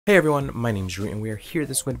Hey everyone, my name's Drew, and we are here.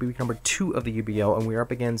 This is going to be week number 2 of the UBL, and we're up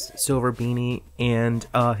against SilverBeanie and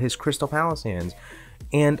his Crystal Pallosands.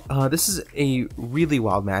 And this is a really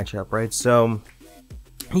wild matchup, right? So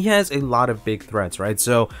he has a lot of big threats, right?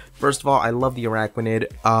 So first of all, I love the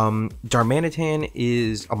Arachnid. Darmanitan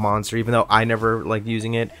is a monster, even though I never liked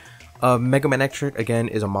using it. Mega Manectric, again,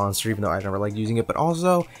 is a monster, even though I never liked using it. But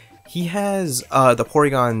also, he has the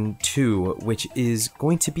Porygon 2, which is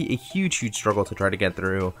going to be a huge struggle to try to get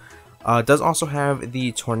through. Does also have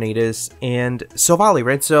the Tornadus and SilValLY,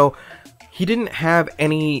 right? So he didn't have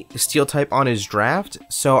any Steel type on his draft,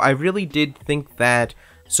 so I really did think that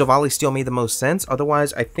SilValLY Steel made the most sense.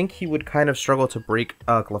 Otherwise, I think he would kind of struggle to break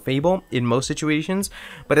Clefable in most situations,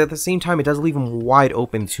 but at the same time, it does leave him wide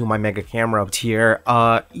open to my Mega Camerupt here.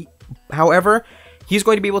 However, he's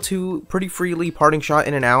going to be able to pretty freely parting shot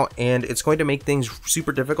in and out, and it's going to make things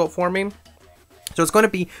super difficult for me. So it's going to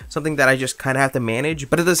be something that I just kind of have to manage,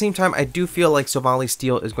 but at the same time, I do feel like SilValLY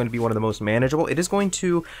Steel is going to be one of the most manageable. It is going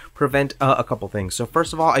to prevent a couple things. So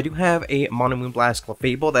first of all, I do have a Mono Moonblast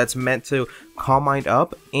Clefable that's meant to Calm Mind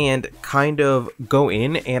up and kind of go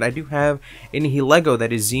in, and I do have a Nihilego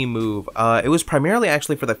that is Z-move. It was primarily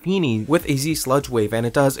actually for the Feeny with a Z Sludge Wave, and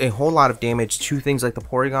it does a whole lot of damage to things like the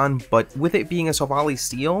Porygon, but with it being a SilValLY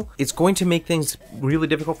Steel, it's going to make things really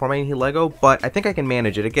difficult for my Nihilego, but I think I can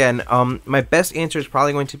manage it. Again, my best answer is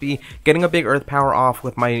probably going to be getting a big Earth Power off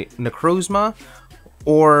with my Necrozma,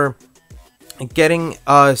 or getting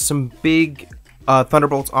some big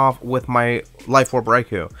Thunderbolts off with my Life Orb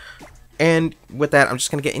Raikou. And with that, I'm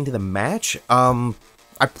just going to get into the match. I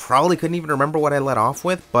probably couldn't even remember what I let off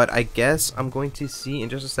with, but I guess I'm going to see in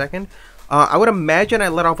just a second. I would imagine I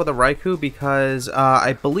let off with a Raikou because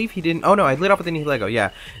I believe he didn't... Oh no, I lit off with a Nihilego, yeah.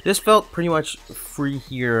 This felt pretty much free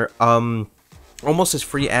here. Almost as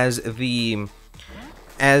free as the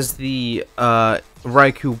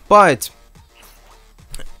Raikou, but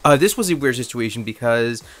this was a weird situation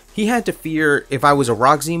because he had to fear if I was a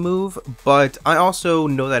Rock Z move, but I also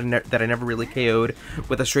know that I never really KO'd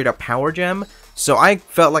with a straight up Power Gem, so I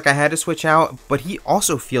felt like I had to switch out, but he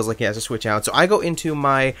also feels like he has to switch out, so I go into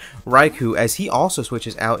my Raikou as he also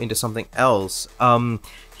switches out into something else.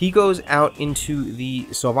 He goes out into the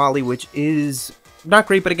SilValLY, which is not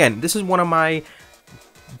great, but again, this is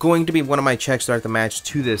going to be one of my checks throughout the match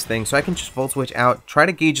to this thing, so I can just Volt Switch out, try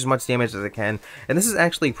to gauge as much damage as I can, and this is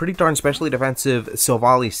actually pretty darn specially defensive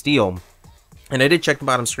SilValLY Steel. And I did check the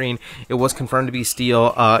bottom screen, it was confirmed to be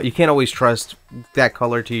Steel. You can't always trust that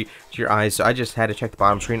color to your eyes, so I just had to check the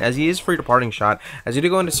bottom screen, as he is free to parting shot, as you do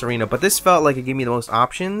go into Serena, but this felt like it gave me the most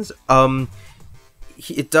options.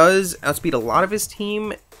 It does outspeed a lot of his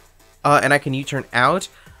team, and I can U-turn out,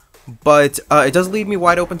 but it does leave me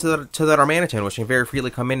wide open to that Darmanitan, which can very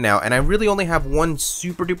freely come in now. And I really only have one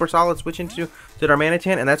super duper solid switch into the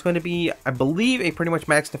Darmanitan, and that's going to be, I believe, a pretty much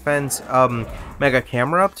max defense Mega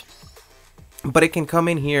Camerupt. But it can come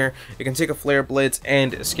in here, it can take a Flare Blitz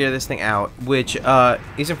and scare this thing out, which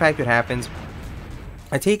is in fact what happens.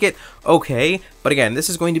 I take it okay, but again, this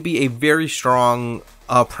is going to be a very strong,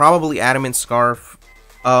 probably Adamant Scarf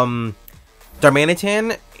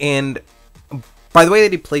Darmanitan, and by the way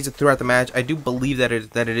that he plays it throughout the match, I do believe that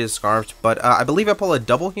it is Scarfed, but I believe I pull a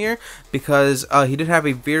double here because he did have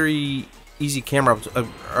a very easy camera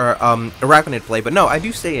Arachnid play, but no, I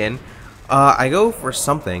do stay in. I go for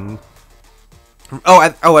something.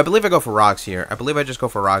 I believe I go for Rocks here. I believe I just go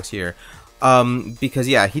for Rocks here, because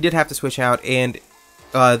yeah, he did have to switch out, and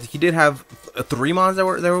he did have 3 mons that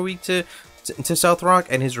were weak to Stealth Rock,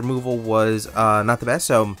 and his removal was not the best.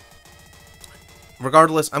 So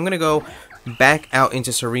regardless, I'm gonna go back out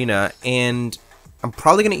into Serena, and I'm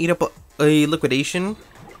probably going to eat up a Liquidation,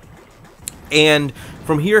 and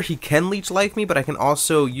from here he can Leech Life me, but I can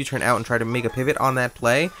also U-turn out and try to make a pivot on that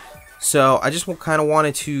play. So I just kind of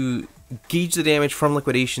wanted to gauge the damage from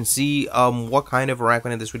Liquidation, see what kind of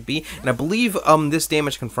Arachnid this would be, and I believe this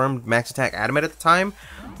damage confirmed Max Attack Adamant at the time,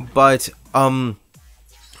 but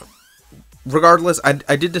regardless,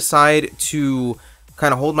 I did decide to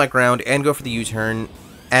kind of hold my ground and go for the U-turn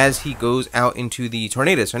as he goes out into the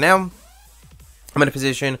Tornado. So now I'm in a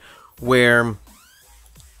position where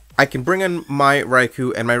I can bring in my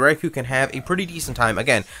Raikou, and my Raikou can have a pretty decent time.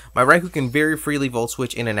 Again, my Raikou can very freely Volt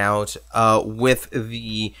Switch in and out with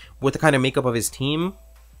the kind of makeup of his team,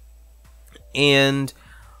 and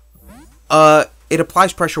it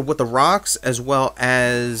applies pressure with the rocks as well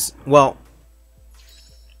as, well,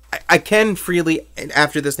 I can freely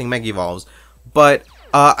after this thing Mega Evolves, but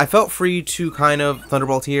I felt free to kind of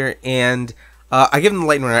Thunderbolt here, and I give him the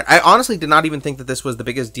Lightning Round. I honestly did not even think that this was the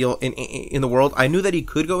biggest deal in the world. I knew that he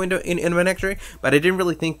could go into Manectric, but I didn't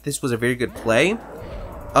really think this was a very good play.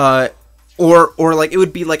 or like it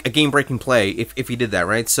would be like a game-breaking play if he did that,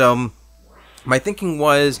 right? So my thinking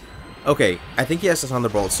was, okay, I think he has a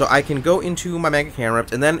Thunderbolt, so I can go into my Mega Camera,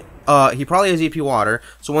 and then he probably has HP Water.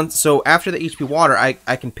 So after the HP Water, I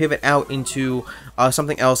can pivot out into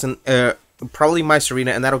something else, and probably my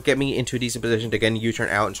Serena, and that'll get me into a decent position to get a U-turn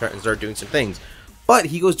out and start doing some things. But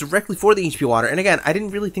he goes directly for the HP Water, and again, I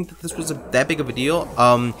didn't really think that this was that big of a deal.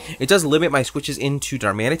 It does limit my switches into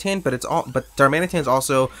Darmanitan, but Darmanitan's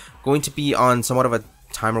also going to be on somewhat of a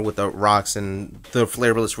timer with the rocks and the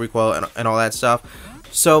flavorless recoil and all that stuff.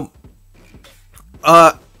 So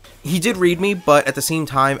he did read me, but at the same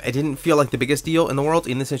time, I didn't feel like the biggest deal in the world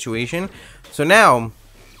in this situation. So now,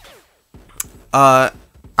 I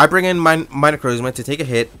bring in my Necrozma to take a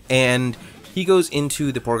hit, and he goes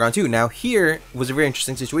into the Porygon 2. Now, here was a very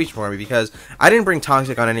interesting situation for me, because I didn't bring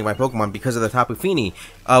Toxic on any of my Pokemon because of the Tapu Fini,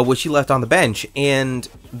 which he left on the bench. And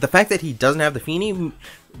the fact that he doesn't have the Fini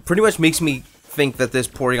pretty much makes me think that this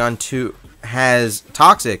Porygon 2 has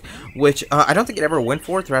Toxic, which I don't think it ever went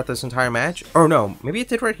for throughout this entire match. Or no, maybe it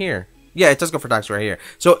did right here. Yeah, it does go for Toxic right here.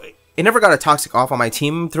 So it never got a Toxic off on my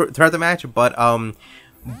team throughout the match, but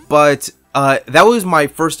that was my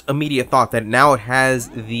first immediate thought, that now it has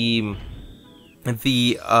the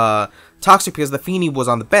Toxic because the Fini was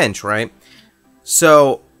on the bench, right?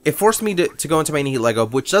 So it forced me to go into my Nihilego,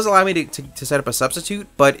 which does allow me to set up a substitute,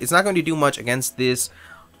 but it's not going to do much against this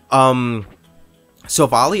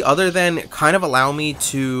SilValLY, other than kind of allow me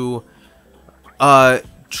to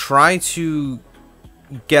try to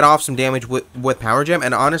get off some damage with Power Gem.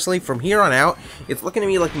 And honestly, from here on out, it's looking to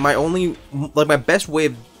me like my best way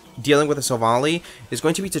of dealing with a SilValLY is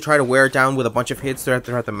going to be to try to wear it down with a bunch of hits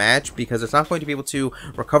throughout the match, because it's not going to be able to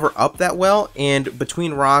recover up that well. And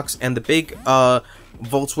between rocks and the big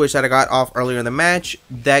Volt Switch that I got off earlier in the match,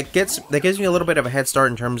 that gives me a little bit of a head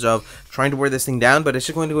start in terms of trying to wear this thing down. But it's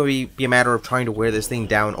just going to be a matter of trying to wear this thing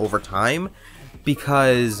down over time,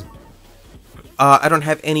 because I don't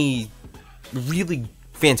have any really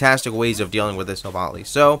fantastic ways of dealing with this SilValLY.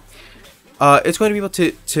 So it's going to be able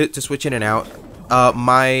to switch in and out.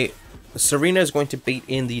 My Serena is going to bait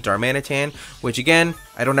in the Darmanitan, which again,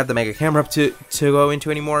 I don't have the Mega Camera up to go into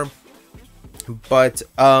anymore. But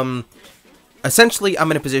essentially,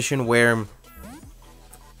 I'm in a position where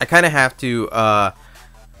I kind of have to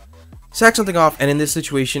sack something off, and in this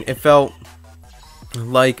situation, it felt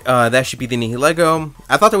like that should be the Nihilego.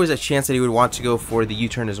 I thought there was a chance that he would want to go for the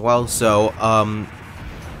U-turn as well, so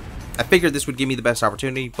I figured this would give me the best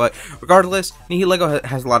opportunity. But regardless, Nihilego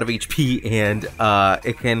has a lot of HP, and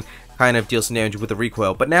it can kind of deal some damage with the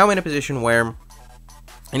recoil. But now I'm in a position where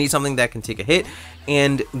I need something that can take a hit,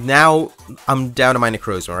 and now I'm down to my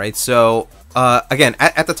Necrozma, right? So again,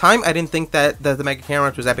 at the time, I didn't think that the Mega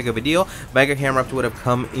Camera was that big of a deal. Mega Camera would have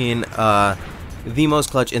come in the most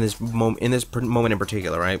clutch in this moment in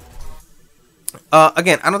particular, right?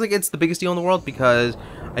 Again, I don't think it's the biggest deal in the world, because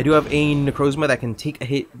I do have a Necrozma that can take a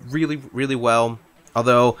hit really, really well.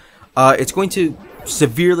 Although it's going to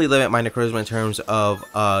severely limit my Necrozma in terms of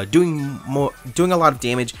doing a lot of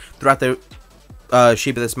damage throughout the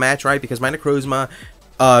shape of this match, right? Because my Necrozma,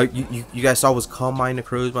 you guys saw, was Calm Mind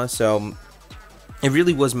Necrozma, so it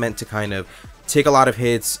really was meant to kind of take a lot of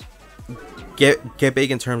hits, get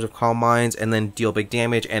big in terms of Calm Minds, and then deal big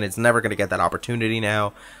damage. And it's never going to get that opportunity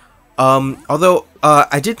now. Although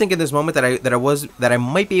I did think in this moment that I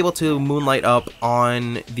might be able to Moonlight up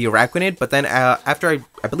on the Araquanid, but then after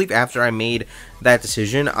I made that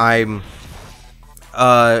decision, I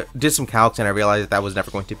did some calcs, and I realized that was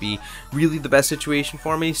never going to be really the best situation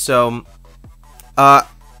for me. So I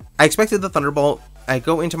expected the Thunderbolt. I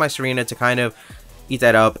go into my Serena to kind of eat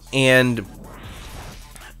that up, and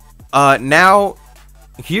now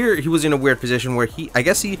here he was in a weird position where I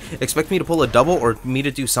guess he expected me to pull a double or me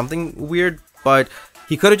to do something weird, but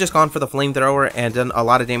he could have just gone for the Flamethrower and done a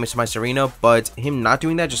lot of damage to my Serena. But him not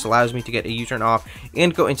doing that just allows me to get a U-turn off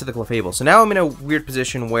and go into the Clefable. So now I'm in a weird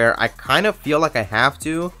position where I kind of feel like I have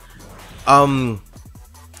to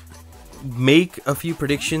make a few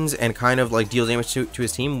predictions and kind of like deal damage to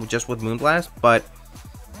his team just with Moonblast. But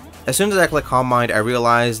as soon as I click Calm Mind, I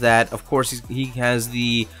realize that of course he has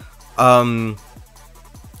the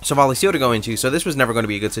SilValLY Seal to go into, so this was never going to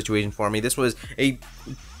be a good situation for me. This was a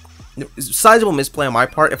sizable misplay on my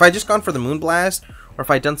part. If I just gone for the Moonblast, or if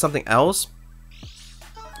I'd done something else,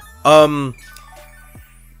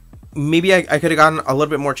 maybe I could have gotten a little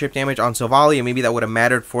bit more chip damage on SilValLY, and maybe that would have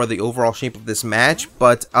mattered for the overall shape of this match.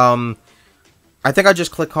 But I think I just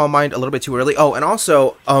clicked Calm Mind a little bit too early. Oh, and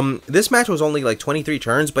also, this match was only like 23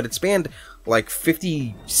 turns, but it spanned like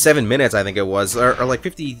 57 minutes, I think it was, or like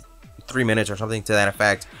 53 minutes or something to that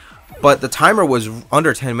effect. but the timer was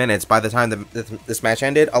under 10 minutes by the time this match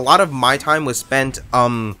ended. A lot of my time was spent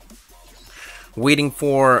waiting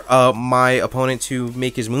for my opponent to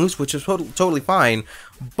make his moves, which was totally fine,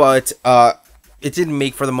 but it didn't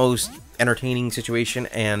make for the most entertaining situation,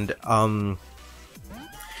 and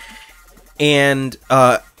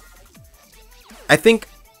I think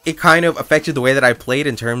it kind of affected the way that I played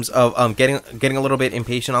in terms of getting a little bit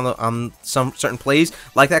impatient on some certain plays,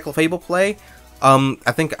 like that Clefable play.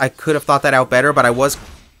 I think I could have thought that out better, but I was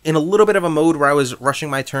in a little bit of a mode where I was rushing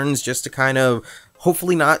my turns just to kind of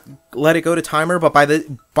hopefully not let it go to timer. But by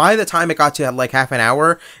the time it got to like half an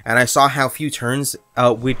hour and I saw how few turns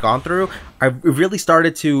we'd gone through, I really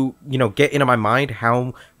started to, you know, get into my mind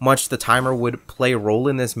how much the timer would play a role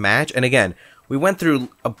in this match. And again, we went through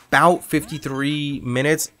about 53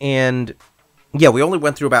 minutes, and yeah, we only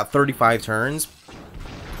went through about 35 turns.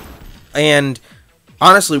 And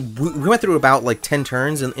honestly, we went through about like 10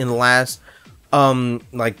 turns in the last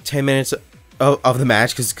like 10 minutes of the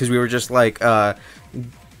match, because we were just like doing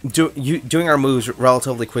our moves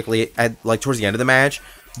relatively quickly at like towards the end of the match.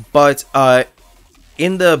 But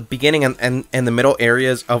in the beginning and the middle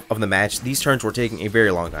areas of the match, these turns were taking a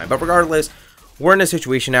very long time. But regardless, we're in a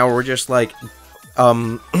situation now where we're just like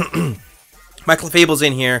my Clefable's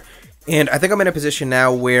in here, and I think I'm in a position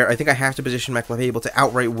now where I think I have to position my Clefable to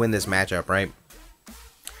outright win this matchup, right?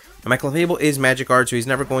 My Clefable is Magic Guard, so he's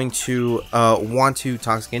never going to want to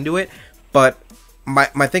Toxic into it. But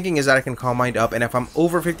my thinking is that I can Calm Mind up, and if I'm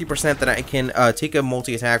over 50%, then I can take a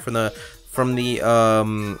multi-attack from the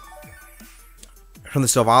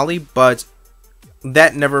SilValLY, but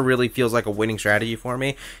that never really feels like a winning strategy for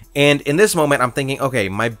me. And in this moment, I'm thinking, okay,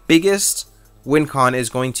 my biggest win con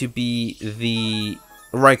is going to be the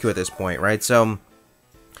Raikou at this point, right? So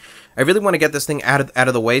I really want to get this thing out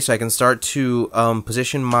of the way so I can start to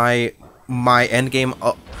position my end game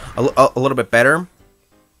a little bit better.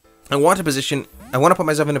 I want to put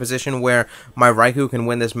myself in a position where my Raikou can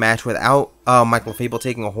win this match without my Clefable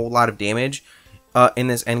taking a whole lot of damage in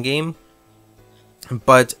this end game.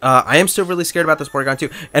 But I am still really scared about this Porygon too,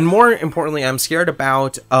 and more importantly, I'm scared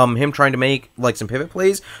about him trying to make like some pivot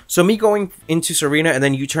plays. So me going into Serena and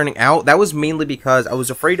then you turning out, that was mainly because I was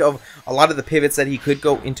afraid of a lot of the pivots that he could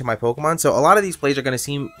go into my Pokemon. So a lot of these plays are going to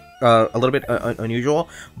seem a little bit unusual,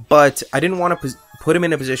 but I didn't want to put him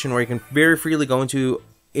in a position where he can very freely go into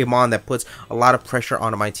a mon that puts a lot of pressure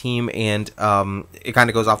onto my team, and it kind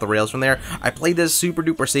of goes off the rails from there. I played this super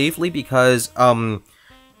duper safely because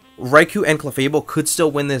Raikou and Clefable could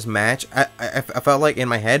still win this match, I felt like in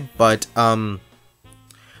my head, but I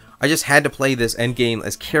just had to play this end game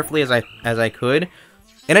as carefully as I could.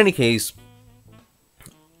 In any case,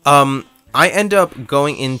 I end up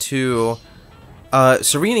going into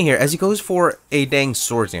Serena here as he goes for a dang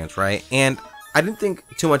Swords Dance, right? And I didn't think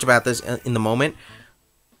too much about this in the moment.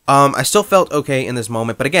 I still felt okay in this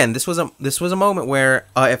moment, but again, this was a moment where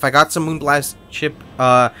if I got some Moonblast chip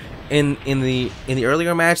in the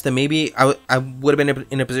earlier match, then maybe I would have been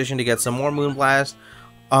in a position to get some more Moonblast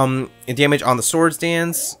damage on the Swords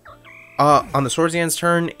Dance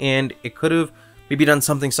turn, and it could have maybe done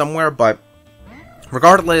something somewhere. But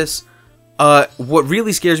regardless, what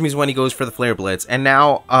really scares me is when he goes for the Flare Blitz, and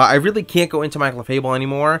now I really can't go into my Clefable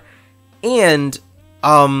anymore, and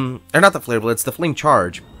or not the Flare Blitz, the Flame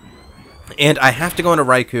Charge. And I have to go into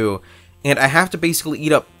Raikou, and I have to basically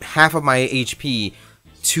eat up half of my HP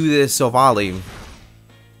to this SilValLY.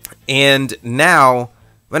 And now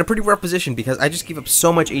I'm in a pretty rough position because I just gave up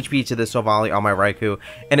so much HP to this SilValLY on my Raikou,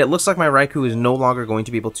 and it looks like my Raikou is no longer going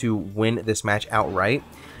to be able to win this match outright,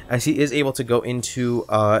 as he is able to go into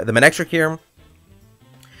the Manectric here.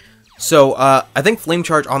 So I think Flame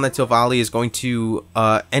Charge on that SilValLY is going to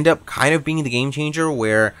end up kind of being the game changer,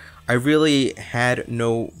 where I really had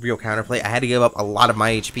no real counterplay. I had to give up a lot of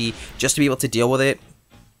my HP just to be able to deal with it.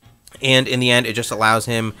 And in the end, it just allows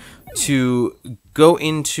him to go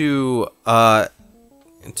into the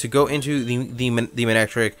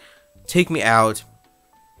Manectric, take me out,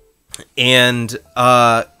 and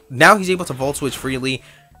now he's able to Volt Switch freely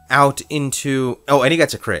out into... Oh, and he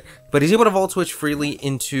gets a crit. But he's able to Volt Switch freely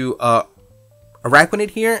into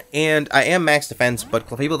Araquanid here, and I am max defense, but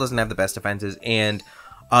Clefable doesn't have the best defenses, and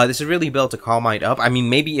this is really built to Calm Mind up. I mean,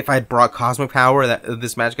 maybe if I had brought Cosmic Power,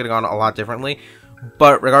 this match could have gone a lot differently.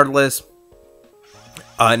 But regardless,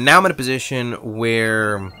 now I'm in a position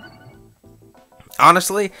where,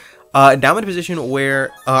 honestly, I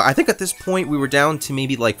think at this point we were down to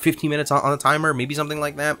maybe like 15 minutes on the timer, maybe something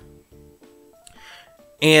like that.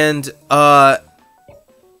 And I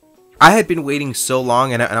had been waiting so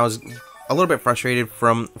long, and I was a little bit frustrated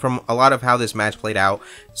from a lot of how this match played out.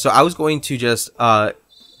 So I was going to just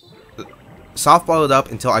soft-boiled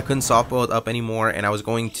up until I couldn't soft-boil it up anymore, and I was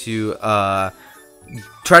going to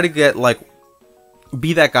try to get, like,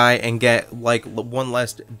 be that guy and get, like, one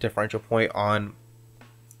less differential point on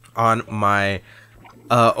my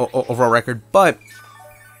overall record. But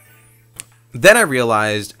then I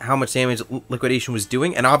realized how much damage liquidation was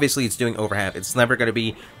doing, and obviously it's doing over half. It's never going to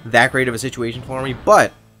be that great of a situation for me,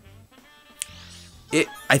 but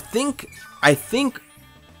I think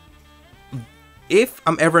if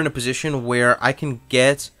I'm ever in a position where I can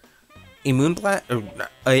get a Moonblast,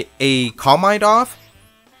 a Calm Mind off,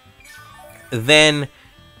 then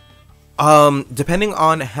depending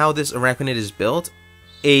on how this Arachnid is built,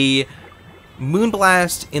 a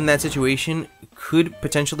Moonblast in that situation could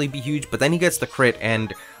potentially be huge, but then he gets the crit,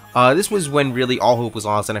 and this was when really all hope was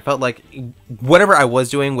lost, and I felt like whatever I was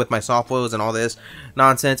doing with my soft boils and all this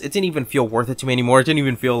nonsense, it didn't even feel worth it to me anymore. It didn't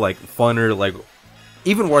even feel like fun or like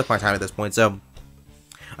even worth my time at this point. So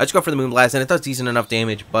I just go for the Moonblast, and it does decent enough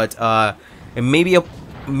damage, but maybe a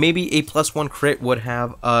 +1 crit would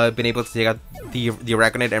have been able to take out the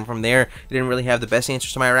Arachnid, and from there, it didn't really have the best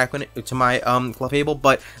answers to my Arachnid, to my Clefable,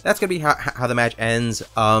 but that's gonna be how the match ends.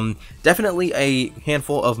 Definitely a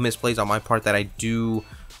handful of misplays on my part that I do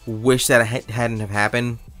wish that hadn't have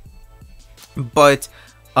happened, but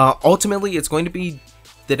ultimately, it's going to be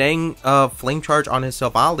the dang Flame Charge on his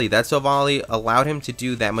SilValLY. That SilValLY allowed him to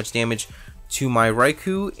do that much damage to my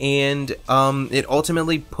Raikou, and it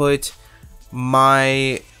ultimately put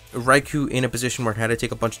my Raikou in a position where it had to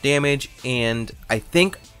take a bunch of damage, and I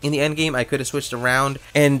think in the end game I could have switched around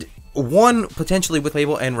and won potentially with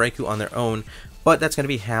Fable and Raikou on their own, but that's going to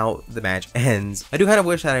be how the match ends. I do kind of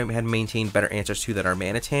wish that I had maintained better answers to that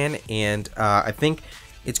Armanitan, and I think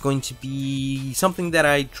it's going to be something that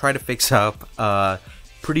I try to fix up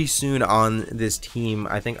pretty soon on this team.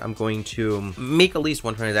 I think I'm going to make at least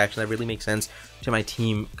one transaction that really makes sense to my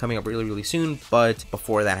team coming up really soon, but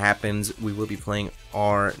before that happens, we will be playing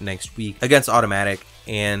our next week against AutoMatthic,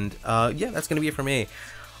 and yeah, that's going to be it for me.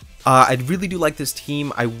 I really do like this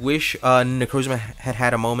team. I wish Necrozma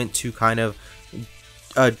had a moment to kind of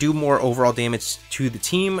do more overall damage to the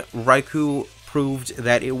team. Raikou proved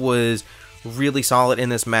that it was really solid in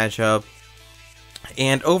this matchup,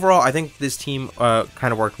 and overall, I think this team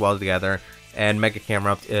kind of worked well together, and Mega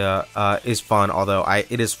Camera is fun, although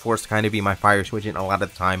it is forced to kind of be my fire switching a lot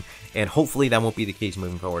of the time, and hopefully that won't be the case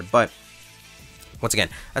moving forward. But once again,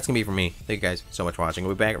 that's going to be it for me. Thank you guys so much for watching.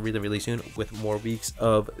 We'll be back really soon with more weeks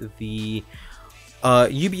of the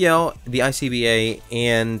UBL, the ICBA,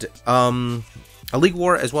 and a League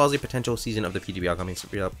War, as well as a potential season of the PGBL coming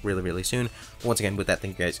really soon. But once again, with that,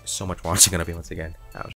 thank you guys so much for watching, and I'll be once again out.